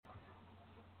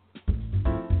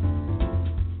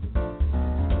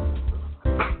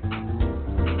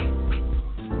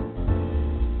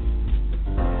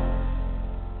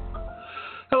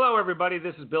everybody.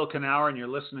 This is Bill Knauer, and you're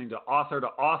listening to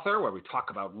Author2Author, where we talk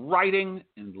about writing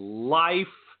and life.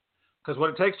 Because what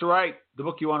it takes to write the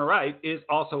book you want to write is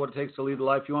also what it takes to lead the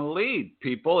life you want to lead,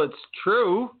 people. It's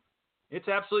true. It's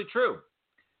absolutely true.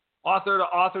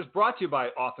 Author2Author is brought to you by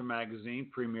Author Magazine,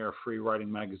 premier free writing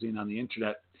magazine on the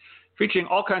internet, featuring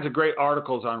all kinds of great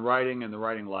articles on writing and the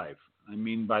writing life. I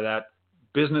mean by that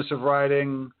business of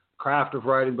writing, craft of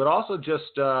writing, but also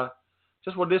just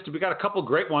what it is to be. Got a couple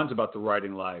great ones about the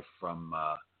writing life from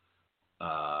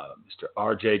Mr.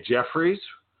 R.J. Jeffries.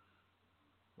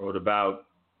 Wrote about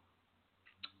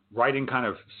writing, kind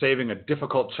of saving a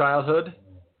difficult childhood.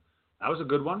 That was a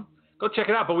good one. Go check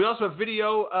it out. But we also have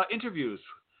video interviews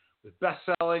with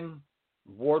best-selling,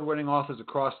 award-winning authors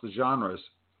across the genres.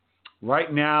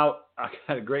 Right now, I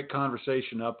had a great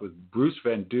conversation up with Bruce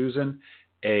Van Dusen,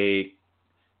 a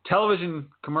television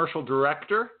commercial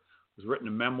director who's written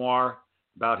a memoir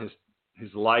about his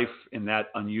life in that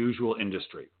unusual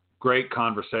industry. Great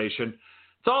conversation.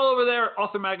 It's all over there,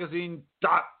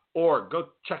 authormagazine.org. Go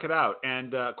check it out.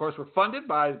 And, of course, we're funded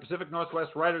by the Pacific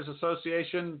Northwest Writers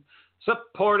Association,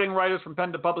 supporting writers from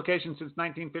pen to publication since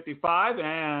 1955,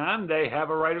 and they have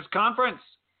a writers' conference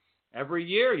every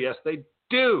year. Yes, they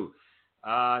do.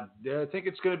 I think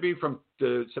it's going to be from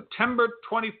September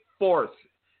 24th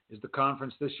is the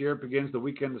conference this year. It begins the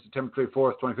weekend of September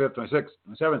 24th, 25th, 26th,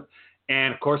 27th.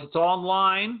 And, of course, it's all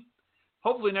online.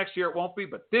 Hopefully next year it won't be,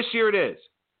 but this year it is.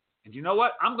 And you know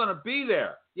what? I'm going to be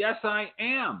there. Yes, I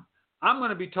am. I'm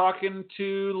going to be talking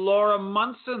to Laura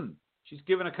Munson. She's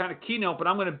giving a kind of keynote, but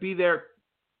I'm going to be there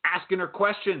asking her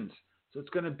questions. So it's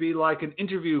going to be like an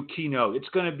interview keynote. It's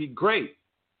going to be great.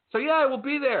 So, yeah, I will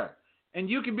be there. And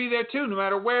you can be there, too, no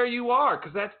matter where you are,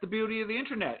 because that's the beauty of the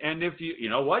Internet. And if you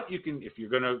know what, you can, if you're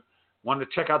going to want to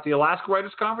check out the Alaska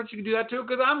Writers Conference, you can do that, too,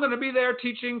 because I'm going to be there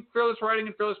teaching fearless writing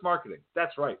and fearless marketing.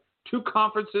 That's right. 2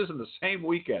 conferences in the same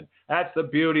weekend. That's the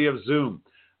beauty of Zoom.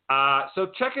 So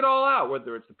check it all out,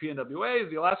 whether it's the PNWA,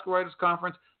 the Alaska Writers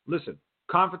Conference. Listen,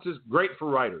 conferences, great for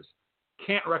writers.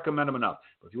 Can't recommend them enough.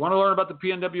 But if you want to learn about the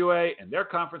PNWA and their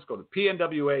conference, go to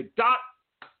pnwa.org.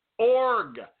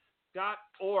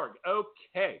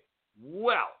 Okay.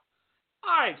 Well,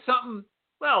 all right, something,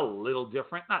 well, a little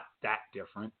different, not that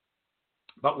different.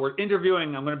 But we're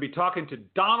interviewing, I'm going to be talking to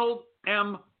Donald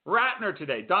M. Rattner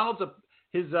today.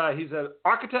 He's an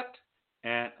architect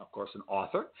and, of course, an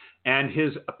author. And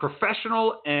his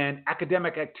professional and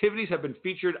academic activities have been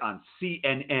featured on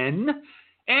CNN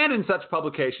and in such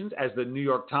publications as the New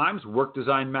York Times, Work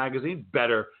Design Magazine,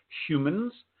 Better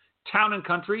Humans, Town and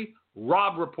Country,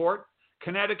 Robb Report,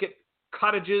 Connecticut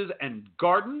Cottages and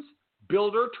Gardens,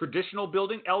 Builder, Traditional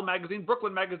Building, Elle Magazine,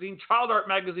 Brooklyn Magazine, ChildArt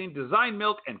Magazine, Design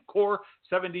Milk, and Core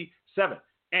 77.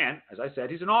 And, as I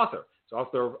said, he's an author. He's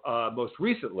author, most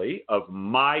recently, of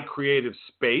My Creative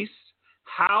Space,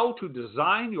 How to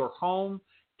Design Your Home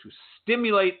to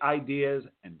Stimulate Ideas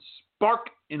and Spark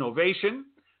Innovation,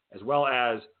 as well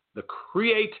as The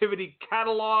Creativity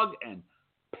Catalog and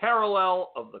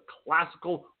Parallel of the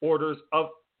Classical Orders of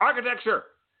Architecture.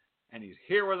 And he's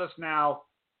here with us now.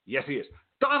 Yes, he is.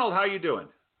 Donald, how you doing?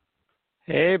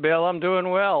 Hey, Bill, I'm doing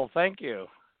well. Thank you.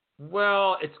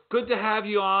 Well, it's good to have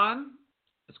you on.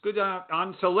 It's good to have you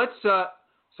on. So let's,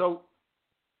 so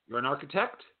you're an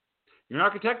architect? You're an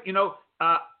architect? You know,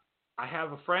 I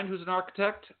have a friend who's an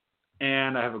architect,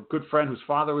 and I have a good friend whose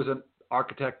father was an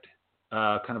architect,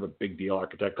 kind of a big deal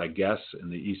architect, I guess, in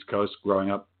the East Coast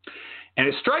growing up. And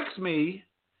it strikes me,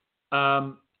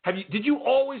 did you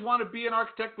always want to be an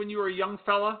architect when you were a young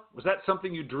fella? Was that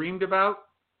something you dreamed about?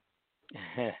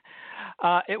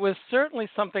 It was certainly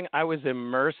something I was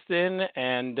immersed in,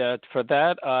 and for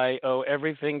that I owe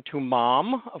everything to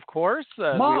Mom, of course,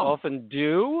 as we often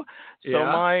do. So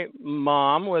my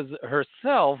mom was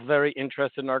herself very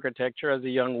interested in architecture as a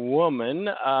young woman.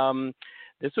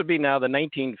 This would be now the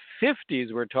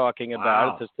 1950s we're talking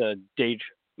about. Just to date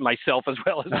myself as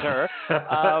well as her.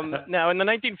 Now, in the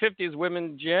 1950s,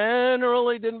 women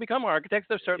generally didn't become architects.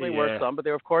 There certainly were some, but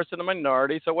they were, of course, in a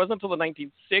minority. So it wasn't until the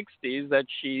 1960s that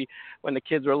she, when the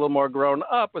kids were a little more grown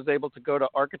up, was able to go to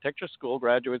architecture school,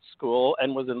 graduate school,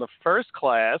 and was in the first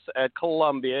class at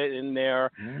Columbia in their,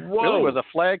 really was a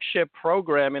flagship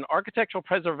program in architectural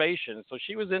preservation. So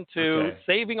she was into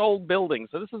saving old buildings.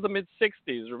 So this is the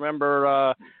mid-60s.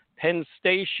 Remember, Penn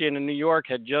Station in New York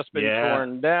had just been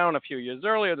torn down a few years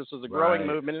earlier. This was a growing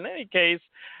movement. In any case,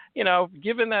 you know,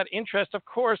 given that interest, of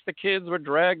course, the kids were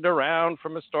dragged around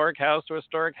from historic house to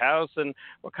historic house and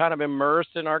were kind of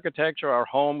immersed in architecture. Our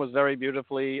home was very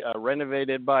beautifully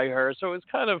renovated by her. So it was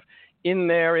kind of in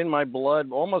there, in my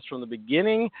blood, almost from the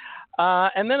beginning.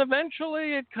 And then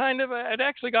eventually I'd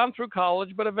actually gone through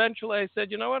college, but eventually I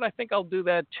said, you know what, I think I'll do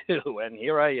that too. And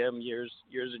here I am years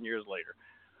and years later.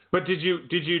 But did you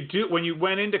do, when you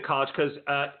went into college, because,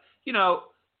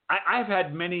 I've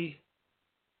had many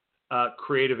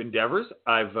creative endeavors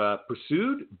I've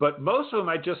pursued, but most of them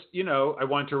I just, I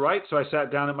wanted to write. So I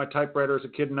sat down at my typewriter as a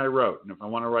kid and I wrote. And if I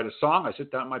want to write a song, I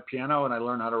sit down at my piano and I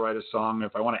learn how to write a song.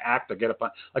 If I want to act, I get up on,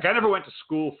 I never went to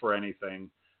school for anything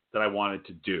that I wanted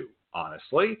to do,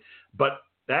 honestly. But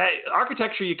that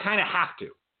architecture, you kind of have to.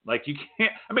 You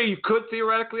can't, you could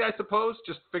theoretically, I suppose,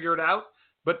 just figure it out.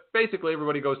 But basically,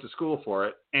 everybody goes to school for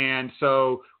it. And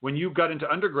so when you got into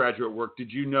undergraduate work,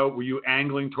 were you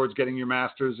angling towards getting your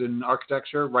master's in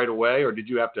architecture right away? Or did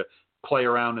you have to play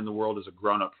around in the world as a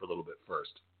grown-up for a little bit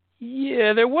first?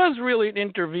 Yeah, there was really an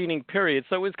intervening period.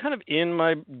 So it was kind of in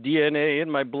my DNA, in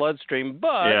my bloodstream.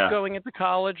 But going into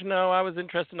college, no, I was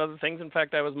interested in other things. In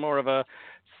fact, I was more of a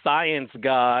science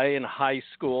guy in high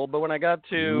school. But when I got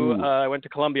to, I went to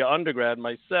Columbia undergrad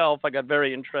myself, I got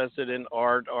very interested in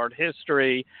art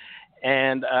history.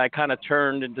 And I kind of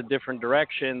turned into different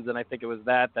directions, and I think it was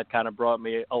that kind of brought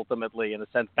me ultimately, in a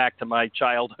sense, back to my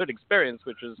childhood experience,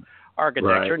 which is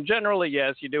architecture. Right. And generally,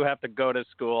 yes, you do have to go to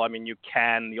school. You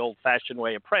can the old-fashioned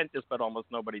way, apprentice, but almost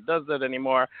nobody does that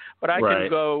anymore. But I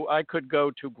could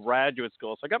go to graduate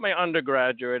school. So I got my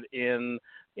undergraduate in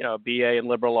BA in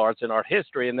liberal arts and art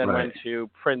history, and then went to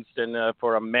Princeton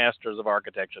for a master's of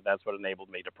architecture. That's what enabled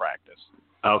me to practice.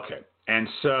 Okay. And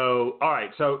so, all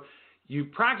right, so you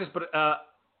practice, but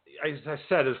as I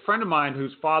said, a friend of mine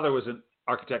whose father was an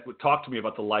architect would talk to me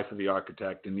about the life of the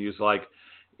architect, and he was like,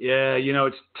 yeah,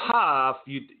 it's tough.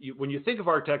 When you think of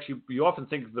architects, you often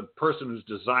think of the person who's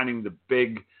designing the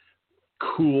big,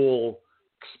 cool,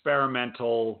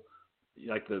 experimental,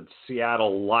 like the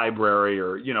Seattle Library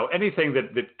or, anything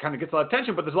that kind of gets a lot of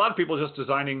attention. But there's a lot of people just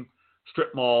designing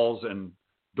strip malls and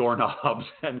doorknobs,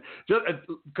 and just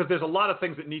because there's a lot of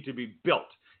things that need to be built.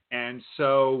 And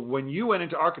so when you went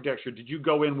into architecture, did you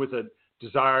go in with a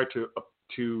desire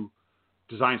to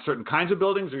design certain kinds of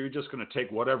buildings, or you're just going to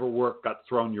take whatever work got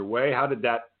thrown your way? How did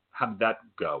that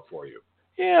go for you?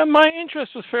 Yeah, my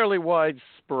interest was fairly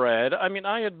widespread.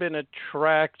 I had been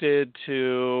attracted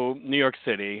to New York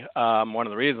City. One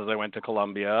of the reasons I went to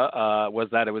Columbia was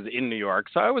that it was in New York.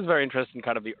 So I was very interested in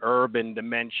kind of the urban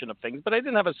dimension of things, but I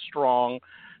didn't have a strong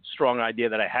idea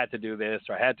that I had to do this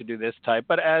or I had to do this type.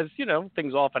 But as,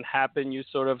 things often happen, you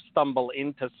sort of stumble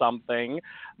into something.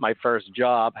 My first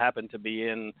job happened to be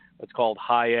in what's called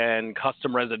high-end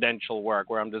custom residential work,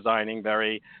 where I'm designing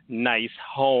very nice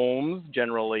homes,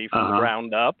 generally from the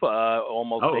ground up,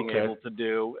 being able to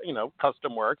do,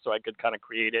 custom work, so I could kind of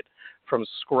create it from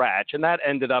scratch. And that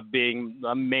ended up being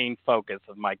the main focus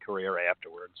of my career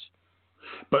afterwards.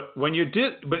 But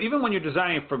even when you're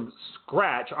designing from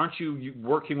scratch, aren't you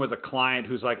working with a client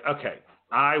who's like, okay,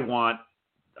 I want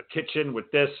a kitchen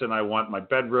with this, and I want my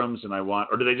bedrooms, and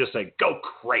or do they just say, go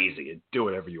crazy and do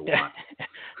whatever you want?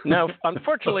 No,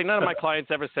 unfortunately, none of my clients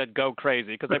ever said go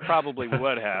crazy, because they probably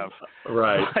would have.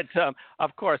 Right. But,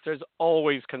 of course, there's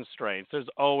always constraints. There's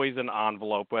always an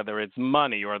envelope, whether it's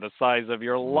money or the size of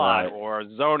your lot or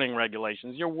zoning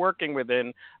regulations. You're working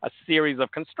within a series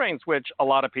of constraints, which a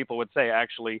lot of people would say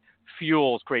actually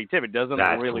fuels creativity. It doesn't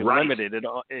really limit it.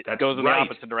 It goes in the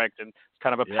opposite direction. It's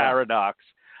kind of a paradox.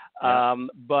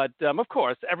 But of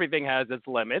course, everything has its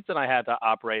limits, and I had to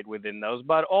operate within those.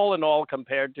 But all in all,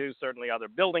 compared to certainly other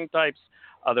building types,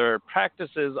 other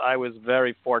practices, I was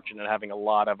very fortunate having a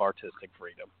lot of artistic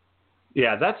freedom.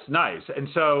 Yeah, that's nice. And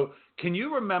so can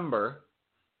you remember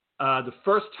the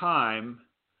first time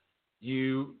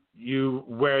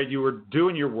where you were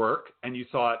doing your work and you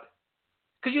thought,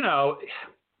 because,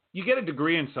 you get a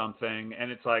degree in something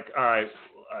and it's like, all right,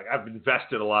 I've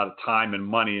invested a lot of time and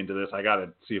money into this. I got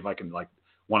to see if I can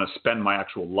want to spend my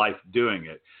actual life doing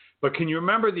it. But can you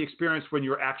remember the experience when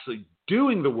you were actually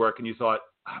doing the work and you thought,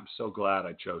 I'm so glad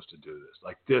I chose to do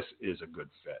this. This is a good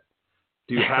fit.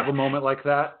 Do you have a moment like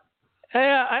that?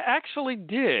 Yeah, I actually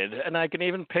did. And I can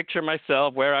even picture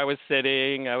myself where I was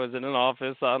sitting. I was in an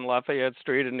office on Lafayette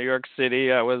Street in New York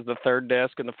City. I was the third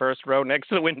desk in the first row next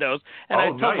to the windows. And I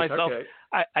told myself, okay.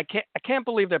 I can't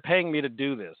believe they're paying me to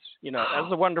do this.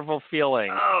 That's a wonderful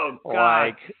feeling. Oh,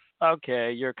 God.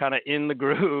 Okay, you're kind of in the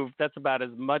groove. That's about as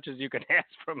much as you can ask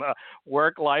from a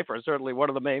work life, or certainly one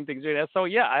of the main things you ask. So,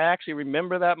 yeah, I actually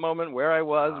remember that moment, where I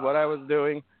was, what I was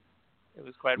doing. It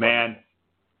was quite wonderful.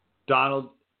 Donald,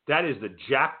 that is the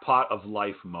jackpot of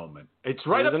life moment. It's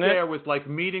right up there with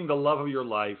meeting the love of your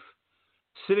life,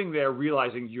 sitting there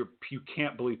realizing you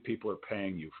can't believe people are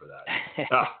paying you for that.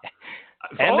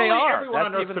 And they are. Everyone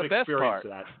That's on earth even could the best experience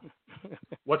part. That.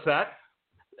 What's that?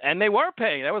 And they were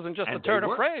paying. That wasn't just a turn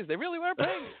of phrase. They really were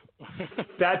paying.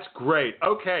 That's great.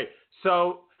 Okay.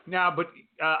 So now, but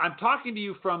I'm talking to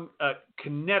you from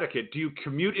Connecticut. Do you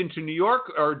commute into New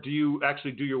York, or do you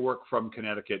actually do your work from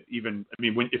Connecticut?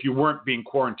 If you weren't being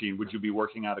quarantined, would you be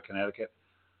working out of Connecticut?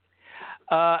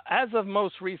 As of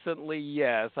most recently,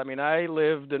 yes. I mean, I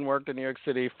lived and worked in New York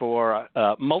City for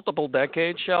multiple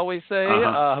decades, shall we say.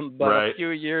 But a few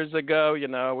years ago,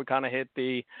 we kind of hit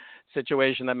the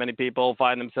situation that many people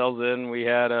find themselves in. We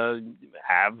had a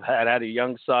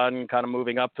young son kind of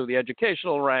moving up through the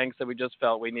educational ranks, and we just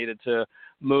felt we needed to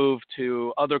move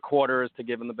to other quarters to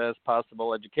give him the best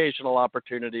possible educational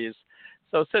opportunities.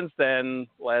 So since then,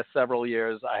 last several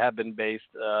years, I have been based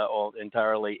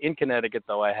entirely in Connecticut,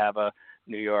 though I have a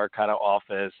New York kind of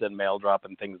office and mail drop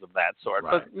and things of that sort.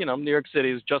 Right. But, New York City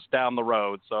is just down the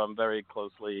road, so I'm very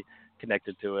closely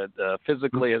connected to it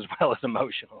physically as well as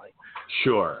emotionally.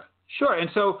 Sure. And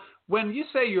so when you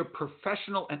say your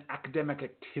professional and academic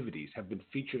activities have been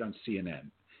featured on CNN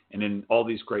and in all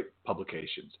these great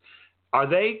publications, are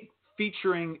they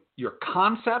featuring your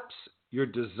concepts, your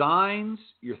designs,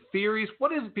 your theories?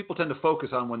 What is it people tend to focus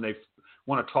on when they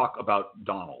want to talk about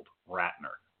Donald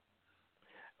Rattner?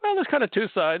 Well, there's kind of two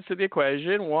sides to the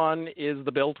equation. One is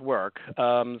the built work.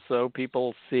 So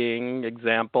people seeing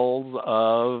examples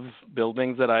of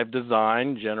buildings that I've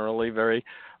designed, generally very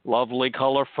lovely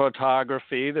color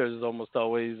photography. There's almost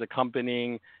always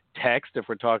accompanying text if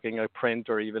we're talking a print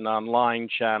or even online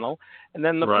channel. And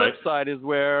then the flip side is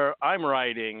where I'm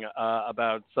writing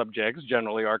about subjects,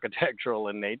 generally architectural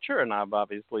in nature, and I've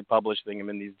obviously published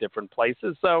them in these different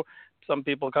places. So some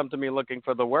people come to me looking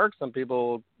for the work. Some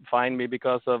people find me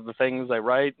because of the things I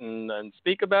write and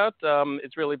speak about.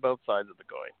 It's really both sides of the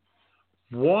coin.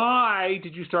 Why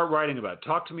did you start writing about it?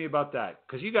 Talk to me about that,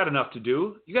 because you got enough to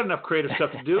do. You got enough creative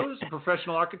stuff to do as a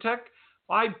professional architect.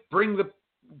 Why bring the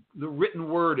written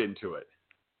word into it?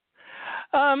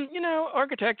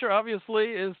 Architecture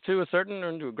obviously is to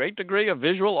a great degree a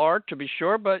visual art, to be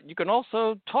sure, but you can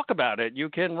also talk about it. You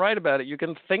can write about it. You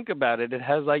can think about it. It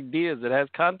has ideas. It has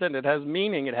content. It has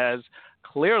meaning. It has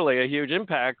clearly a huge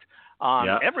impact on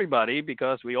everybody,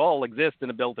 because we all exist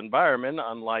in a built environment,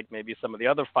 unlike maybe some of the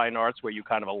other fine arts where you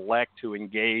kind of elect to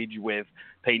engage with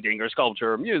painting or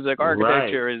sculpture or music.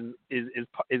 Architecture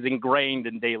is ingrained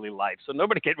in daily life, so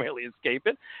nobody can really escape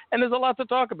it. And there's a lot to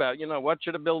talk about. What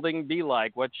should a building be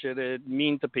like? What should it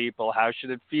mean to people? How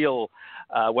should it feel?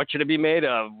 What should it be made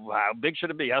of? How big should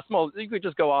it be? How small? You could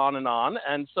just go on.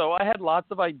 And so I had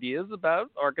lots of ideas about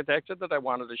architecture that I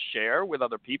wanted to share with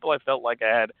other people. I felt like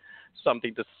I had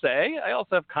something to say. I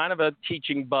also have kind of a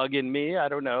teaching bug in me. I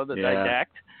don't know, the didactic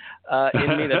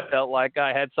in me that felt like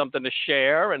I had something to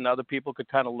share and other people could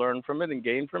kind of learn from it and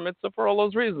gain from it. So for all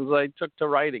those reasons, I took to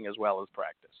writing as well as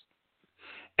practice.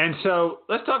 And so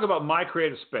let's talk about My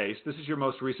Creative Space. This is your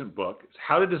most recent book. It's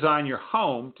How to Design Your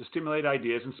Home to Stimulate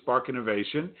Ideas and Spark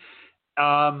Innovation.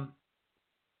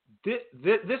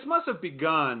 This must have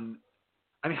begun,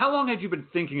 how long had you been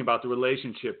thinking about the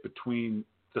relationship between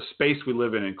the space we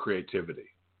live in and creativity?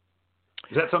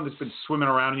 Is that something that's been swimming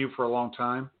around in you for a long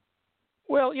time?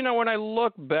 Well, when I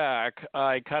look back,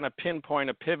 I kind of pinpoint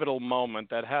a pivotal moment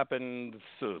that happened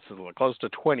close to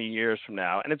 20 years from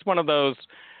now. And it's one of those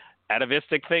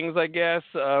atavistic things, I guess,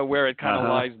 where it kind of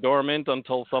lies dormant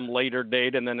until some later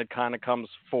date, and then it kind of comes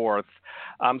forth.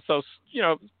 So,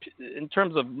 in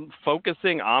terms of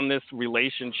focusing on this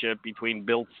relationship between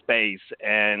built space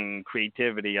and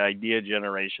creativity, idea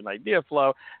generation, idea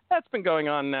flow, that's been going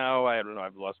on now, I don't know,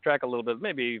 I've lost track a little bit,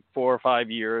 maybe 4 or 5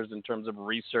 years in terms of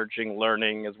researching,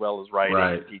 learning, as well as writing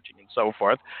and teaching and so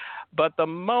forth. But the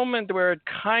moment where it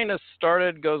kind of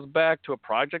started goes back to a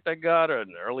project I got in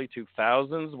the early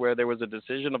 2000s where there was a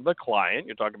decision of the client.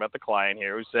 You're talking about the client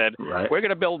here who said, we're going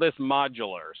to build this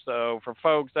modular. So for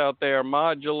folks out there,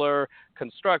 modular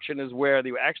construction is where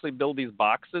you actually build these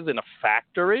boxes in a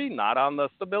factory, not on the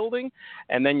building,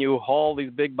 and then you haul these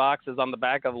big boxes on the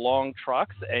back of long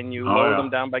trucks and you load them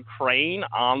down by crane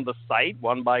on the site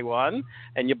one by one,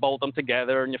 and you bolt them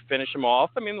together and you finish them off.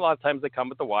 A lot of times they come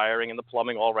with the wiring and the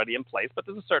plumbing already in place, but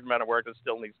there's a certain amount of work that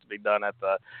still needs to be done at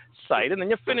the site, and then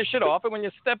you finish it off, and when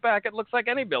you step back, it looks like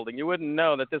any building. You wouldn't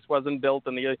know that this wasn't built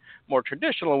in the more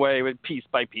traditional way, with piece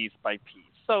by piece by piece.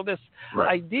 So this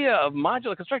idea of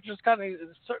modular construction just got me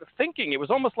sort of thinking. It was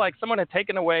almost like someone had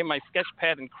taken away my sketch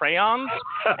pad and crayons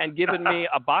and given me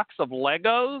a box of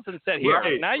Legos and said, here,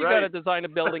 now you got to design a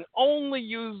building only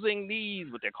using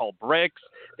these, what they call bricks.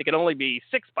 They can only be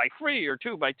 6 by 3 or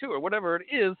 2 by 2 or whatever it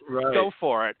is. Go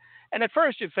for it. And at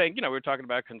first you think, we were talking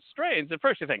about constraints. At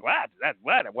first you think, what?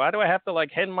 Why do I have to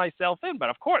like hem myself in? But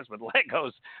of course, with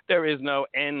Legos, there is no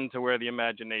end to where the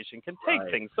imagination can take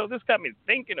things. So this got me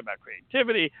thinking about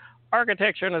creativity,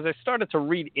 architecture, and as I started to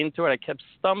read into it, I kept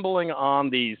stumbling on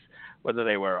these, whether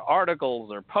they were articles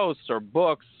or posts or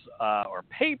books or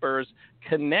papers,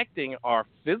 connecting our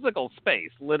physical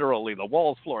space, literally the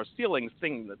walls, floors, ceilings,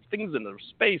 things in the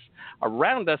space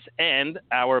around us, and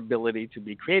our ability to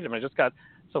be creative. I just got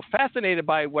so fascinated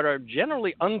by what are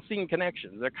generally unseen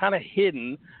connections. They're kind of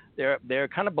hidden. They're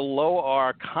kind of below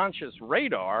our conscious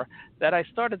radar, that I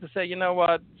started to say, you know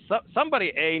what,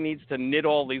 somebody A, needs to knit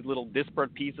all these little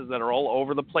disparate pieces that are all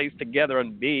over the place together,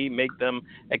 and B, make them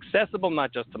accessible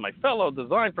not just to my fellow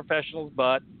design professionals,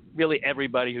 but really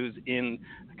everybody who's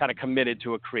kind of committed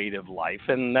to a creative life.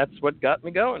 And that's what got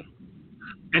me going.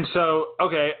 And so,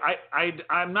 okay,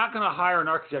 I'm not going to hire an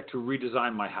architect to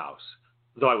redesign my house,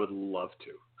 though I would love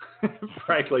to,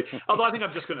 frankly. Although I think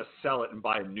I'm just going to sell it and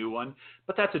buy a new one.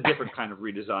 But that's a different kind of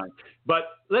redesign. But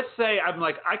let's say I'm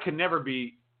like, I can never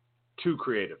be too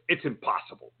creative. It's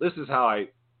impossible. This is how I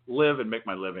live and make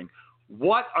my living.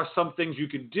 What are some things you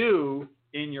can do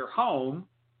in your home,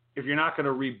 if you're not going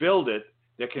to rebuild it,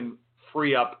 that can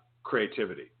free up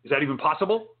creativity? Is that even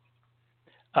possible?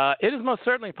 It is most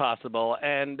certainly possible.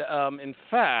 And in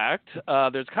fact,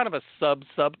 there's kind of a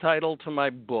subtitle to my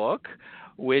book,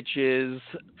 which is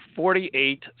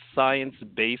 48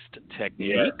 Science-Based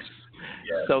Techniques.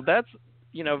 Yes. So that's,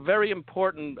 very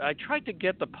important. I tried to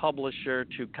get the publisher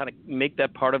to kind of make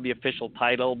that part of the official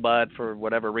title, but for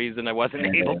whatever reason, I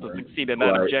wasn't able to succeed in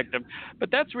that objective. But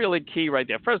that's really key right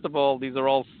there. First of all, these are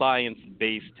all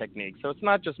science-based techniques. So it's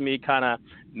not just me kind of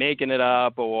making it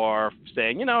up or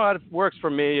saying, it works for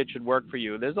me, it should work for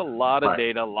you. There's a lot of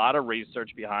data, a lot of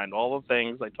research behind all the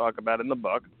things I talk about in the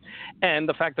book. And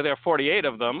the fact that there are 48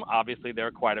 of them, obviously there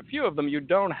are quite a few of them. You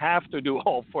don't have to do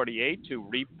all 48 to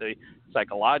reap the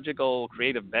psychological,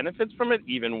 creative benefits from it.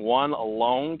 Even one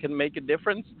alone can make a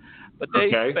difference. But they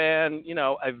span,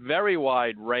 a very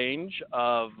wide range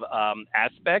of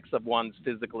aspects of one's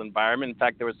physical environment. In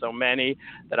fact, there were so many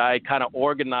that I kind of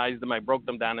organized them. I broke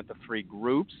them down into 3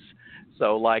 groups.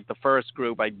 So like the first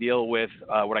group, I deal with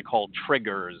what I call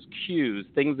triggers, cues,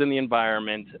 things in the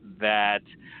environment that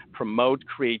promote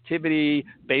creativity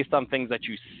based on things that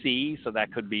you see. So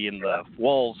that could be in the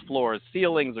walls, floors,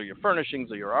 ceilings, or your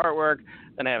furnishings or your artwork.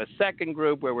 Then I have a second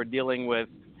group where we're dealing with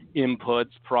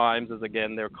inputs, primes, as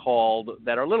again they're called,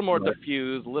 that are a little more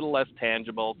diffuse, a little less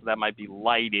tangible. So that might be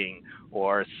lighting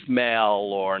or smell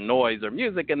or noise or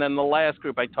music. And then the last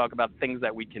group, I talk about things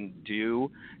that we can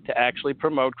do to actually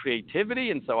promote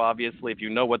creativity. And so obviously, if you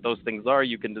know what those things are,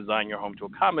 you can design your home to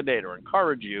accommodate or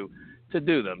encourage you to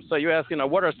do them. So you ask,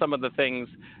 what are some of the things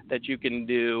that you can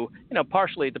do?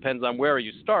 Partially it depends on where are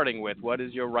you starting with. What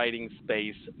is your writing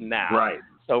space now? Right.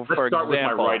 So Let's for start example,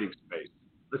 with my writing space.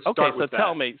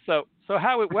 Tell me. So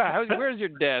where's your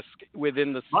desk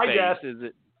within the space? My desk. Is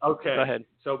it? Okay. Go ahead.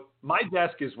 So my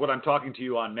desk is what I'm talking to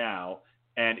you on now,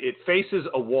 and it faces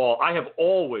a wall. I have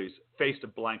always faced a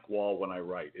blank wall when I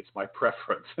write. It's my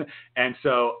preference. And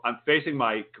so I'm facing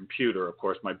my computer, of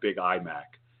course, my big iMac,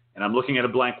 and I'm looking at a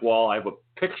blank wall. I have a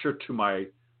picture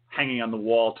hanging on the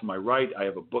wall to my right. I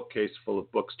have a bookcase full of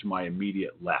books to my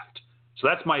immediate left. So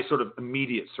that's my sort of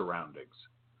immediate surroundings.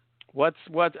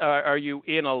 Are you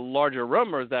in a larger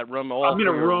room, or is that room all I'm in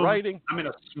a room. Writing? I'm in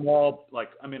a small,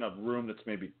 I'm in a room that's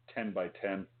maybe 10 by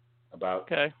 10, about.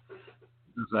 Okay.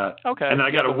 Is that? Okay. And then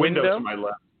I got a window to my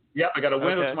left. Yeah, I got a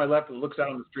window to my left that looks out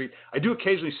on the street. I do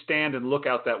occasionally stand and look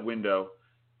out that window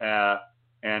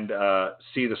and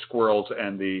see the squirrels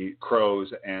and the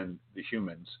crows and the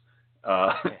humans.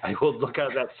 I will look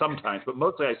out at that sometimes, but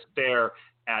mostly I stare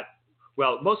at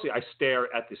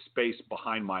the space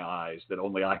behind my eyes that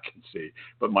only I can see,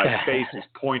 but my face is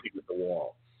pointing at the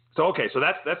wall. So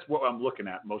that's what I'm looking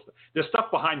at mostly. There's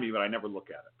stuff behind me, but I never look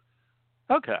at it.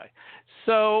 Okay.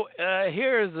 So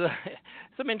here's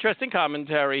some interesting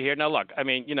commentary here. Now, look, at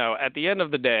the end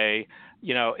of the day,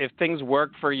 if things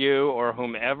work for you or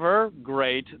whomever,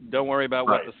 great. Don't worry about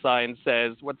what the science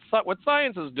says. What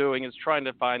science is doing is trying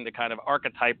to find the kind of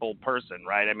archetypal person,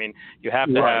 right? You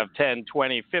have to have 10,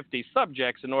 20, 50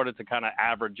 subjects in order to kind of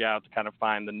average out, to kind of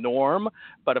find the norm.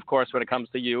 But, of course, when it comes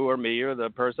to you or me or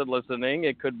the person listening,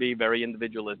 it could be very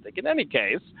individualistic. In any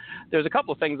case, there's a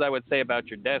couple of things I would say about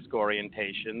your desk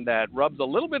orientation that rubs a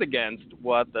little bit against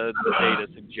what the data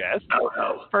suggests.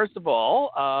 First of all,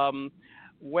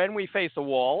 when we face a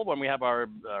wall, when we have our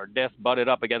desk butted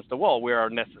up against a wall, we are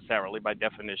necessarily, by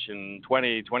definition,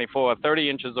 20, 24, 30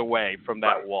 inches away from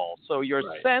that wall. So your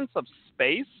sense of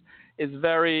space is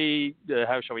very,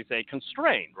 how shall we say,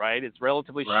 constrained, right? It's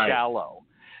relatively shallow.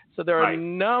 So there are a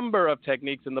number of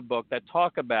techniques in the book that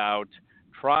talk about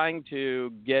trying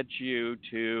to get you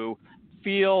to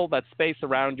feel that space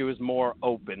around you is more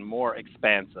open, more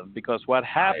expansive. Because what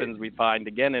happens, we find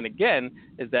again and again,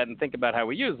 is that, and think about how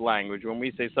we use language. When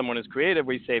we say someone is creative,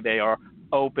 we say they are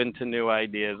open to new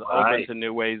ideas, open to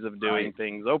new ways of doing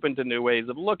things, open to new ways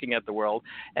of looking at the world.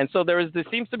 And so there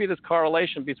seems to be this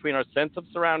correlation between our sense of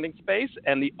surrounding space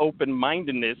and the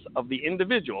open-mindedness of the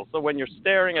individual. So when you're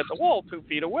staring at the wall 2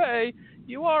 feet away,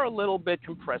 you are a little bit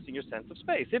compressing your sense of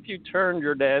space. If you turned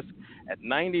your desk at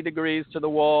 90 degrees to the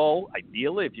wall,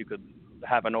 ideally, if you could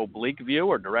have an oblique view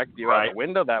or direct view out the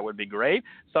window, that would be great.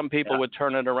 Some people would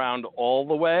turn it around all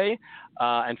the way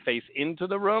and face into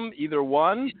the room. Either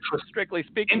one, strictly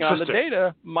speaking, on the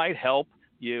data might help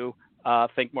you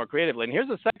think more creatively. And here's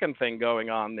the second thing going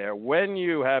on there. When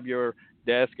you have your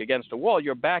desk against a wall,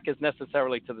 your back is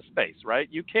necessarily to the space, right?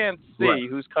 You can't see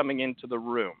who's coming into the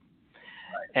room.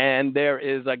 And there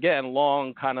is, again,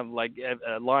 long kind of like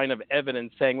a line of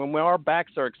evidence saying when our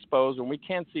backs are exposed, when we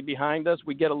can't see behind us,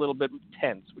 we get a little bit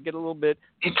tense. We get a little bit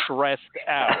stressed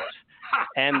out.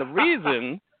 And the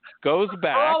reason goes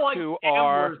back to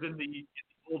our... in the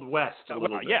Old West.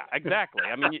 Yeah, exactly.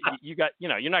 I mean, you got,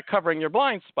 you're not covering your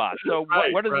blind spot. So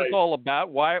what is this all about?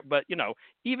 Why? But,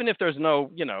 even if there's no,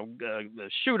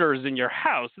 shooters in your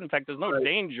house, in fact, there's no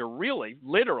danger really,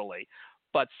 literally.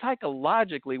 But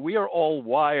psychologically, we are all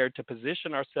wired to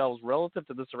position ourselves relative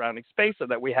to the surrounding space so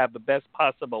that we have the best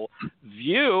possible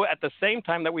view at the same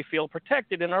time that we feel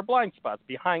protected in our blind spots,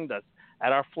 behind us,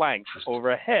 at our flanks,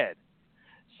 overhead.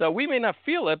 So we may not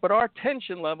feel it, but our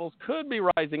tension levels could be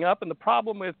rising up. And the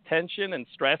problem with tension and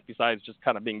stress, besides just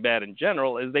kind of being bad in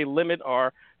general, is they limit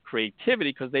our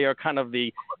creativity because they are kind of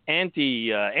the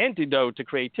antidote to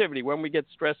creativity. When we get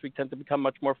stressed, we tend to become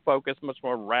much more focused, much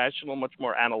more rational, much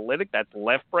more analytic. That's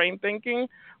left brain thinking.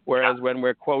 Whereas when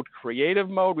we're, quote, creative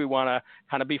mode, we want to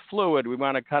kind of be fluid. We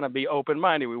want to kind of be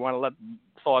open-minded. We want to let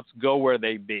thoughts go where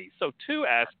they be. So 2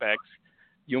 aspects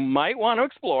you might want to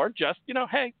explore. Just,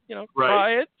 try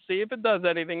it, see if it does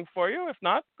anything for you. If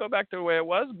not, go back to the way it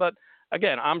was. But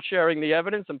again, I'm sharing the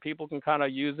evidence, and people can kind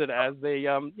of use it as they,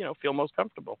 feel most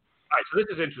comfortable. All right, so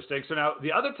this is interesting. So now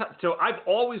the other time, so I've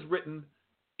always written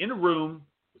in a room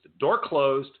with the door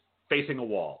closed, facing a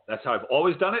wall. That's how I've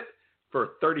always done it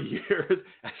for 30 years.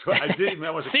 That's what I did when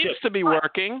I was a kid. Seems to be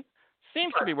working.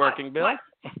 Seems to be working, Bill.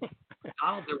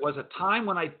 Donald, there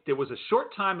was a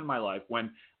short time in my life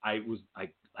when I'd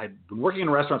been working in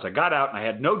restaurants. I got out and I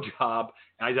had no job,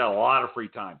 and I had a lot of free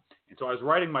time. And so I was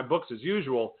writing my books as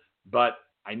usual, but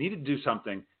I needed to do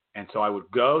something. And so I would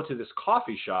go to this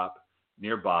coffee shop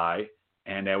nearby,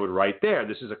 and I would write there.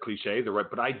 This is a cliche,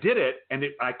 but I did it, and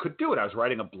I could do it. I was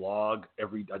writing a blog, a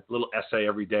little essay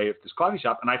every day at this coffee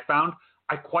shop, and I found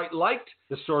I quite liked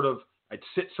the sort of, I'd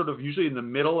sit sort of usually in the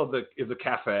middle of the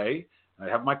cafe, and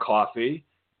I'd have my coffee,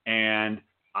 and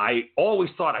I always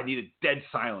thought I needed dead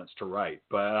silence to write,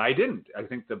 but I didn't. I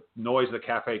think the noise of the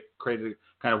cafe created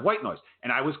kind of white noise,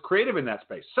 and I was creative in that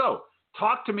space. So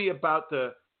talk to me about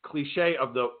the cliche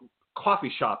of the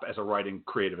coffee shop as a writing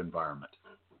creative environment.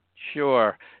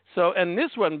 Sure. So, and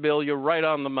this one, Bill, you're right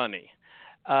on the money.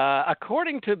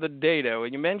 According to the data,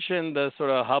 when you mentioned the sort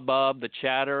of hubbub, the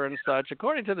chatter and such,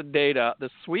 according to the data, the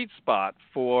sweet spot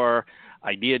for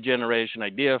idea generation,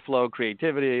 idea flow,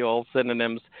 creativity, all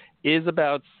synonyms, is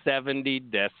about 70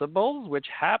 decibels, which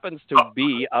happens to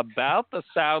be about the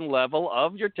sound level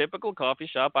of your typical coffee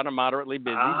shop on a moderately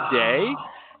busy day.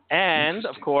 And,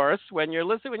 of course, when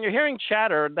you're hearing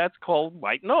chatter, that's called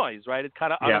white noise, right? It's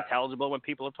kind of unintelligible when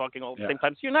people are talking all at the same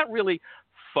time. So you're not really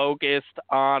focused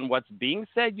on what's being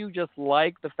said. You just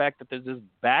like the fact that there's this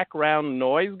background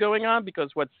noise going on, because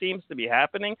what seems to be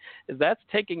happening is that's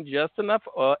taking just enough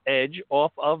edge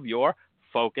off of your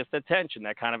focused attention,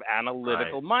 that kind of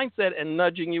analytical mindset, and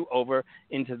nudging you over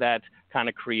into that kind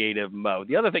of creative mode.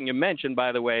 The other thing you mentioned,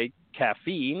 by the way,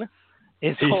 caffeine,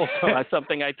 is also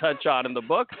something I touch on in the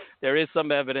book. There is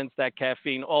some evidence that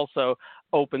caffeine also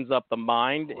opens up the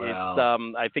mind. Wow.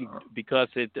 It's I think because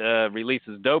it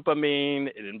releases dopamine.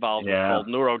 It involves what's called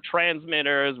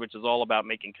neurotransmitters, which is all about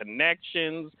making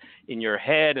connections in your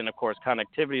head. And, of course,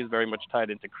 connectivity is very much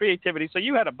tied into creativity. So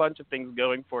you had a bunch of things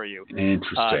going for you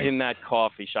in that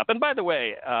coffee shop. And, by the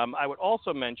way, I would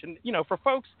also mention, for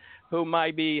folks who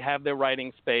might have their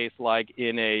writing space like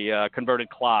in a converted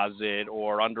closet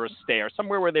or under a stair,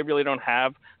 somewhere where they really don't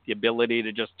have the ability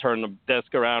to just turn the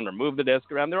desk around or move the desk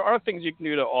around. There are things you can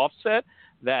do to offset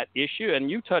that issue, and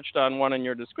you touched on one in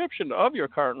your description of your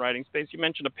current writing space. You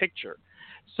mentioned a picture.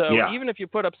 So even if you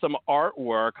put up some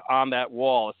artwork on that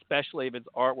wall, especially if it's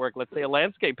artwork, let's say a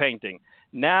landscape painting,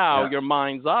 now your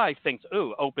mind's eye thinks,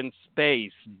 ooh, open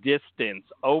space, distance,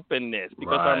 openness,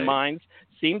 because our minds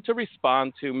seem to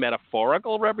respond to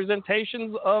metaphorical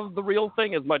representations of the real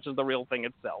thing as much as the real thing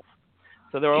itself.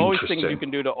 So there are always things you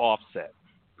can do to offset.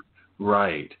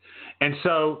 Right. And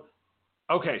so,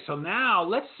 okay, so now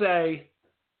let's say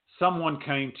someone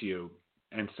came to you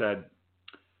and said,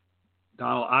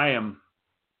 Donald, I am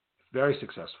a very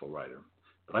successful writer,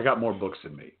 but I got more books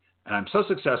than me. And I'm so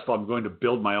successful, I'm going to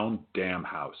build my own damn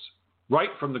house right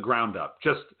from the ground up.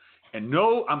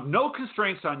 No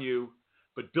constraints on you,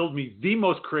 but build me the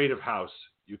most creative house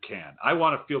you can. I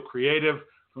want to feel creative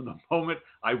from the moment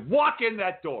I walk in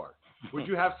that door. Would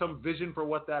you have some vision for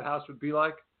what that house would be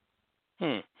like?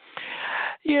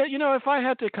 Yeah, if I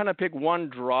had to kind of pick one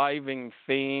driving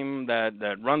theme that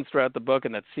runs throughout the book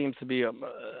and that seems to be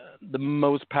the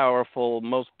most powerful,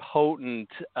 most potent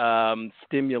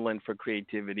stimulant for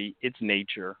creativity, it's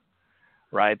nature,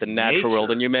 right? The natural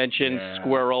world. And you mentioned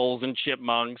squirrels and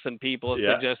chipmunks and people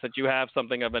suggest that you have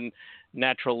something of a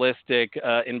naturalistic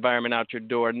environment out your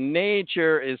door.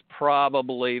 Nature is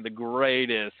probably the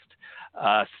greatest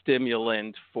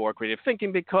stimulant for creative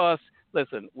thinking because,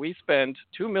 listen, we spent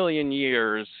 2 million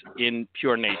years in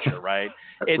pure nature, right?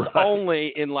 It's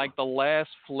only in like the last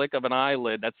flick of an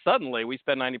eyelid that suddenly we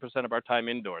spend 90% of our time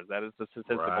indoors. That is the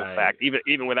statistical fact,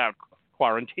 even without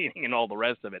quarantining and all the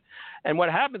rest of it. And what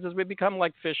happens is we become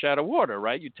like fish out of water,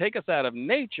 right? You take us out of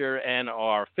nature and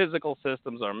our physical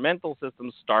systems, our mental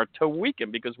systems start to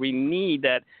weaken because we need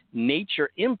that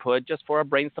nature input just for our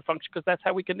brains to function because that's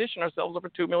how we condition ourselves over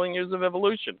 2 million years of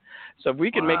evolution. So if we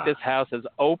can make this house as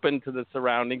open to the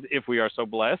surroundings, if we are so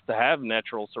blessed to have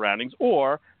natural surroundings,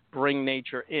 or bring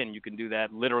nature in. You can do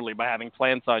that literally by having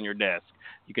plants on your desk.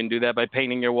 You can do that by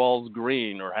painting your walls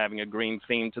green or having a green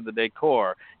theme to the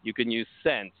decor. You can use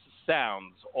scents,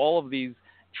 sounds, all of these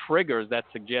triggers that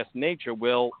suggest nature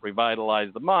will revitalize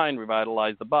the mind,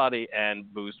 revitalize the body,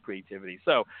 and boost creativity.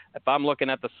 So if I'm looking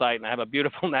at the site and I have a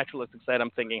beautiful naturalistic site,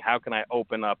 I'm thinking, how can I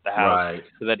open up the house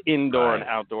so that indoor and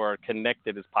outdoor are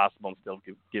connected as possible and still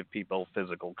give people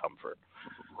physical comfort?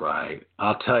 Right.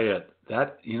 I'll tell you,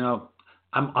 that,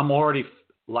 I'm already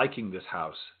liking this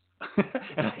house.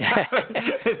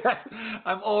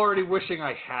 I'm already wishing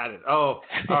I had it. Oh,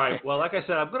 all right. Well, like I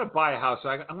said, I'm going to buy a house. So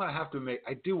I'm going to have to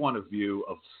I do want a view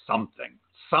of something.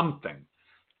 God,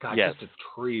 just a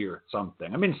tree or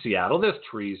something. I'm in Seattle. There's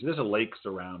trees. There's lakes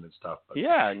around and stuff. But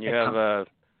and you have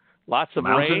lots of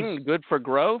rain, good for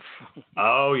growth.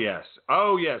 Oh, yes.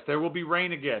 There will be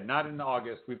rain again. Not in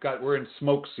August. We're in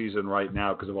smoke season right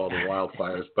now because of all the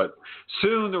wildfires, but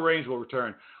soon the rains will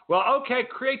return. Well, okay,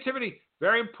 creativity,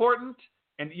 very important.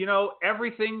 And,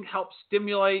 everything helps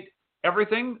stimulate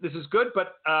everything. This is good.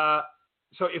 But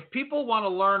so if people want to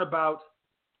learn about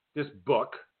this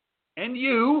book and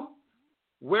you,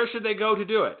 where should they go to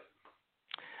do it?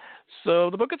 So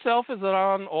the book itself is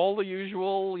on all the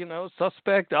usual,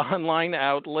 suspect online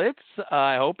outlets.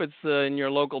 I hope it's in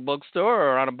your local bookstore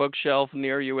or on a bookshelf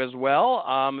near you as well.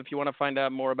 If you want to find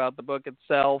out more about the book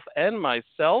itself and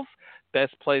myself,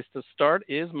 best place to start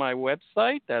is my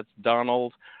website. That's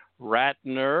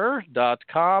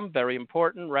DonaldRattner.com. Very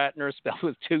important. Rattner spelled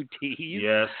with 2 T's.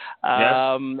 Yes.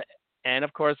 And,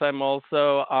 of course, I'm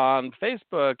also on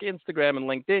Facebook, Instagram, and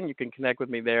LinkedIn. You can connect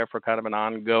with me there for kind of an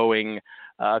ongoing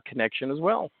connection as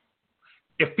well.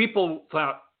 If people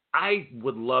thought, I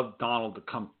would love Donald to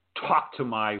come talk to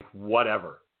my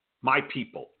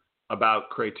people about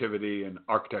creativity and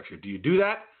architecture, do you do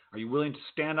that? Are you willing to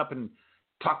stand up and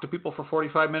talk to people for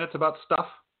 45 minutes about stuff?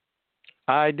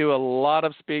 I do a lot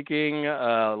of speaking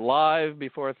live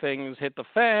before things hit the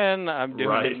fan. I'm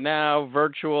doing it now,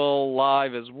 virtual,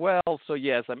 live as well. So,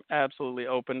 yes, I'm absolutely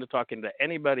open to talking to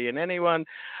anybody and anyone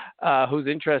who's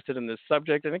interested in this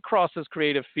subject. And it crosses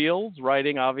creative fields.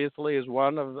 Writing, obviously, is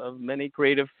one of many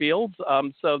creative fields.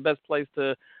 So the best place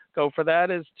to go for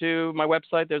that is to my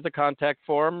website. There's a contact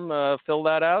form. Fill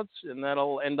that out, and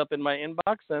that'll end up in my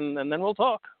inbox, and then we'll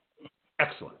talk.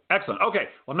 Excellent. Okay.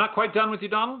 Well, I'm not quite done with you,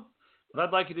 Donald. What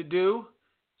I'd like you to do,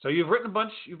 so you've written a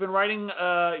bunch, you've been writing,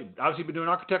 obviously you've been doing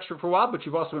architecture for a while, but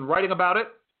you've also been writing about it.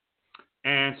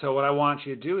 And so what I want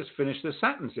you to do is finish this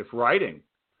sentence. If writing,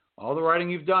 all the writing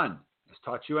you've done, has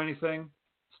taught you anything,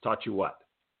 it's taught you what?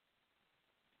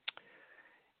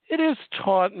 It has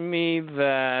taught me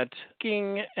that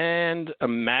thinking and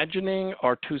imagining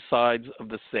are two sides of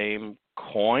the same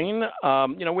coin.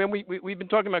 When we've been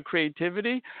talking about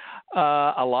creativity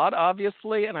a lot,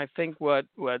 obviously, and I think what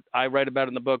I write about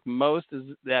in the book most is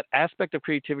that aspect of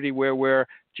creativity where we're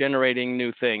generating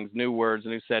new things, new words,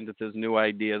 new sentences, new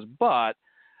ideas. But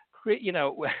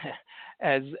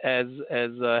as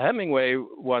Hemingway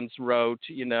once wrote,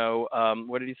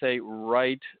 what did he say?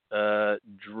 Write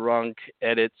drunk,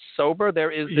 edit sober. There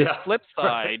is this flip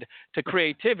side to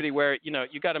creativity where,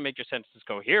 you got to make your sentences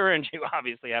coherent. You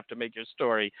obviously have to make your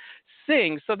story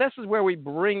sing. So this is where we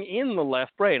bring in the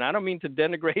left brain. I don't mean to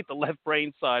denigrate the left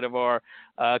brain side of our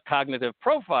cognitive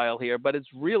profile here, but it's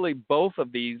really both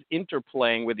of these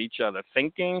interplaying with each other,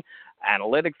 thinking,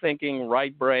 analytic thinking,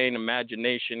 right brain,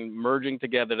 imagination, merging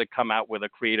together to come out with a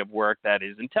creative work that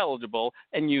is intelligible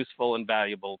and useful and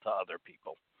valuable to other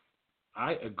people.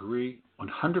 I agree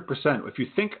 100%. If you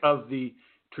think of the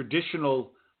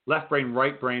traditional left brain,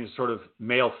 right brain as sort of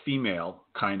male-female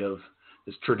kind of,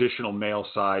 this traditional male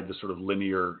side, the sort of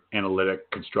linear,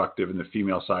 analytic, constructive, and the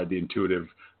female side, the intuitive,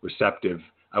 receptive.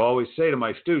 I always say to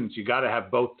my students, you got to have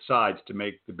both sides to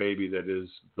make the baby that is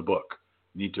the book.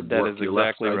 You need to work your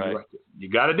left side. Right. You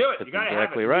got to do it. That's you got to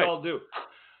exactly have it. Right. We all do.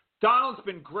 Donald, it's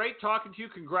been great talking to you.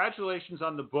 Congratulations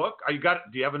on the book. Do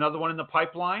you have another one in the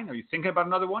pipeline? Are you thinking about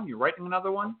another one? You're writing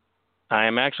another one? I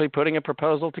am actually putting a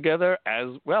proposal together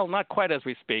not quite as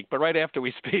we speak, but right after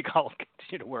we speak, I'll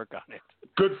continue to work on it.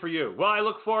 Good for you. Well, I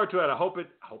look forward to it. I hope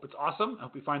it's awesome. I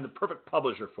hope you find the perfect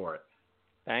publisher for it.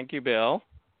 Thank you, Bill.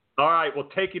 All right. Well,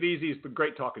 take it easy. It's been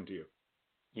great talking to you.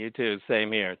 You too.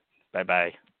 Same here.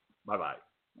 Bye-bye. Bye-bye.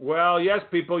 Well, yes,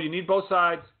 people, you need both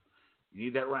sides. You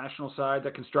need that rational side,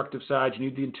 that constructive side. You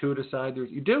need the intuitive side.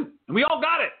 You do. And we all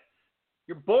got it.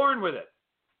 You're born with it.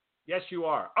 Yes, you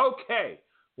are. Okay.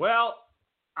 Well,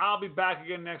 I'll be back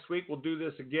again next week. We'll do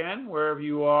this again wherever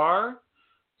you are.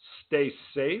 Stay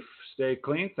safe. Stay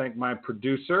clean. Thank my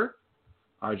producer,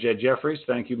 RJ Jeffries.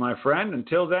 Thank you, my friend.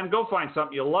 Until then, go find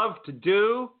something you love to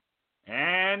do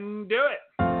and do it.